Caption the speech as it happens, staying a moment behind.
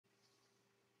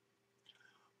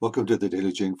Welcome to the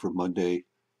Daily Jing for Monday,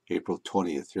 April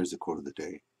 20th. Here's the quote of the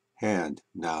day. Hand,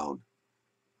 noun.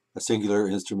 A singular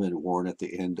instrument worn at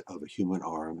the end of a human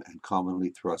arm and commonly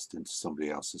thrust into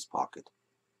somebody else's pocket.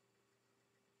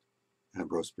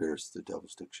 Ambrose Bierce, The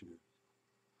Devil's Dictionary.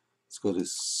 Let's go to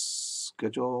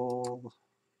schedule.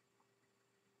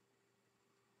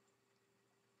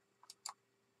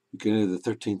 Beginning of the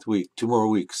 13th week. 2 more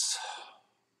weeks.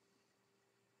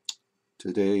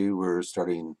 Today we're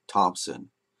starting Thompson.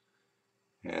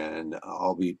 And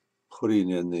I'll be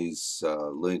putting in these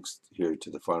links here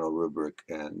to the final rubric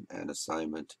and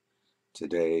assignment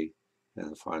today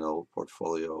and the final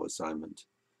portfolio assignment.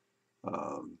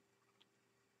 I'll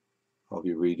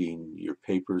be reading your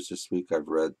papers this week. I've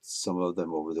read some of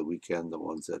them over the weekend, the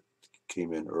ones that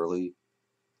came in early.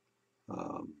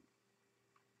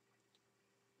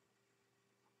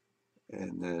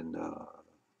 And then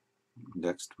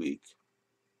next week,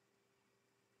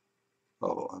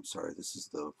 oh, I'm sorry, this is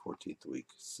the 14th week.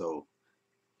 So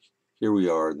here we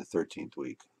are in the 13th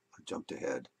week. I jumped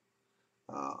ahead.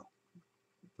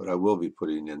 But I will be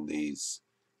putting in these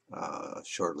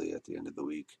shortly at the end of the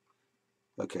week.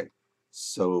 Okay,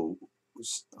 so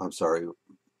I'm sorry,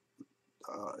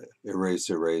 erase.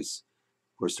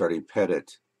 We're starting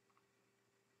Pettit.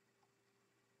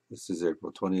 This is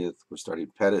April 20th. We're starting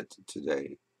Pettit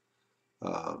today.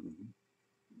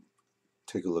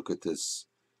 Take a look at this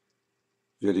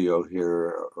video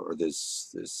here, or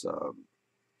this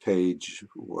page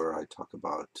where I talk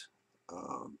about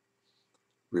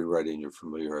rewriting your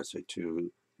familiar essay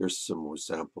 2. Here's some more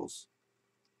samples.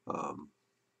 And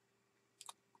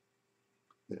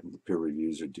the peer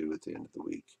reviews are due at the end of the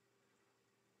week.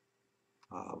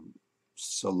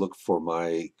 So look for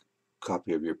my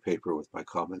copy of your paper with my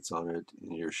comments on it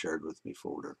in your shared with me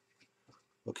folder.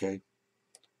 Okay?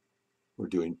 We're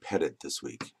doing Pettit this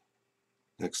week.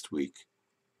 Next week,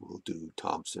 we'll do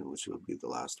Thompson, which will be the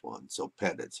last one. So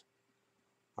Pettit.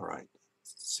 All right.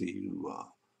 See you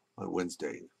on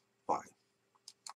Wednesday. Bye.